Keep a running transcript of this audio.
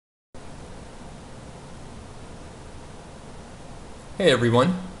Hey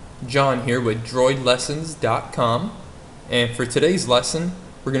everyone, John here with droidlessons.com, and for today's lesson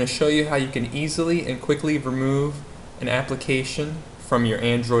we're going to show you how you can easily and quickly remove an application from your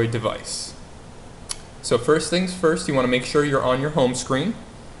Android device. So first things first, you want to make sure you're on your home screen.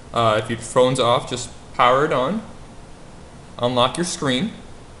 If your phone's off, just power it on, unlock your screen,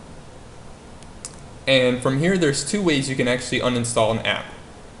 and from here there's two ways you can actually uninstall an app.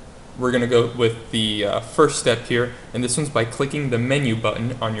 We're going to go with the first step here, and this one's by clicking the menu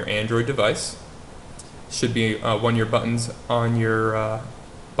button on your Android device. Should be one of your buttons on your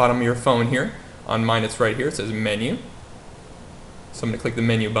bottom of your phone here. On mine it's right here, it says menu. So I'm going to click the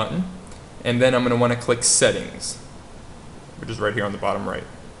menu button, and then I'm going to want to click settings, which is right here on the bottom right.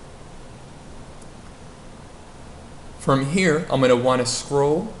 From here I'm going to want to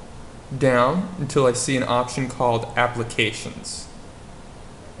scroll down until I see an option called applications.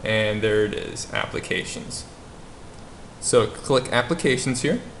 And there it is, applications. So click applications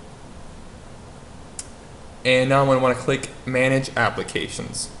here, and now I'm going to want to click manage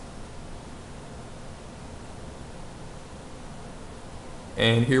applications,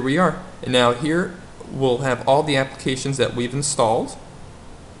 and here we are. And now here we'll have all the applications that we've installed.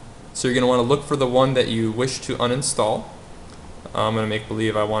 So you're going to want to look for the one that you wish to uninstall. I'm going to make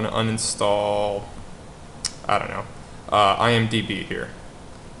believe I want to uninstall, I don't know, IMDb here.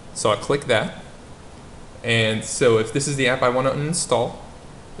 So I'll click that, and so if this is the app I want to uninstall,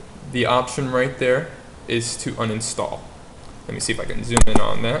 the option right there is to uninstall. Let me see if I can zoom in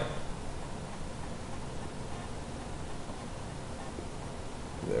on that.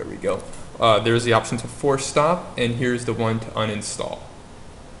 There we go. There's the option to force stop, and here's the one to uninstall.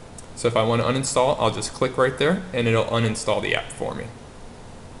 So if I want to uninstall, I'll just click right there and it'll uninstall the app for me.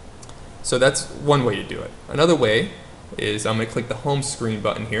 So that's one way to do it. Another way is I'm going to click the home screen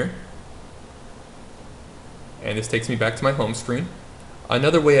button here, and this takes me back to my home screen.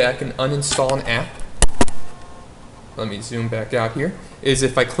 Another way I can uninstall an app, let me zoom back out here, is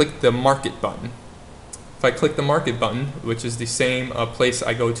if I click the market button. If I click the market button, which is the same place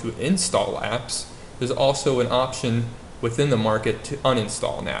I go to install apps, there's also an option within the market to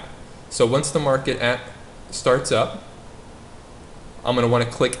uninstall an app. So once the market app starts up, I'm going to want to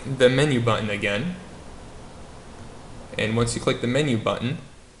click the menu button again. And once you click the menu button,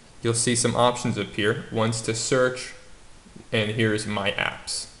 you'll see some options appear. One's to search, and here's My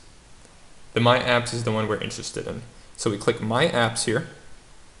Apps. The My Apps is the one we're interested in. So we click My Apps here.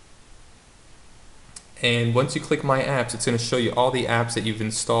 And once you click My Apps, it's going to show you all the apps that you've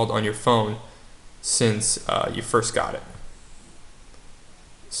installed on your phone since you first got it.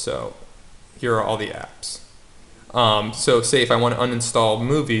 So here are all the apps. So say if I want to uninstall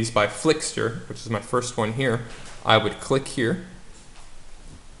Movies by Flickster, which is my first one here, I would click here,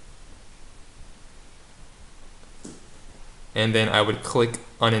 and then I would click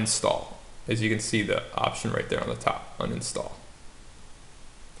uninstall. As you can see, the option right there on the top, uninstall.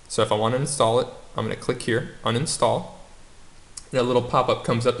 So if I want to install it, I'm going to click here, uninstall, and a little pop-up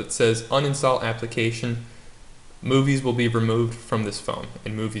comes up that says uninstall application, Movies will be removed from this phone,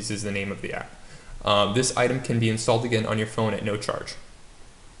 and Movies is the name of the app. This item can be installed again on your phone at no charge.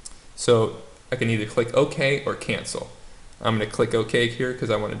 So I can either click OK or cancel. I'm going to click OK here because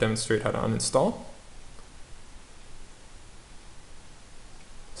I want to demonstrate how to uninstall.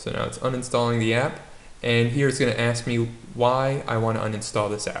 So now it's uninstalling the app, and here it's going to ask me why I want to uninstall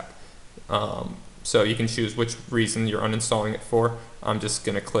this app. So you can choose which reason you're uninstalling it for. I'm just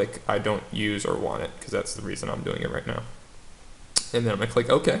going to click I don't use or want it because that's the reason I'm doing it right now. And then I'm going to click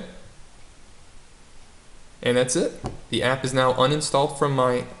OK. And that's it. The app is now uninstalled from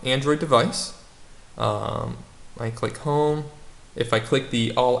my Android device. I click home. If I click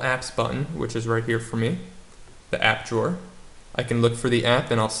the all apps button, which is right here for me, the app drawer, I can look for the app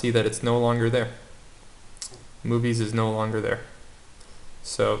and I'll see that it's no longer there. Movies is no longer there.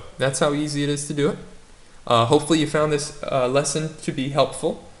 So that's how easy it is to do it. Hopefully you found this lesson to be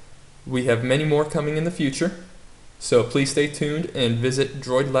helpful. We have many more coming in the future. So please stay tuned and visit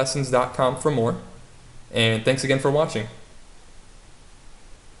droidlessons.com for more. And thanks again for watching.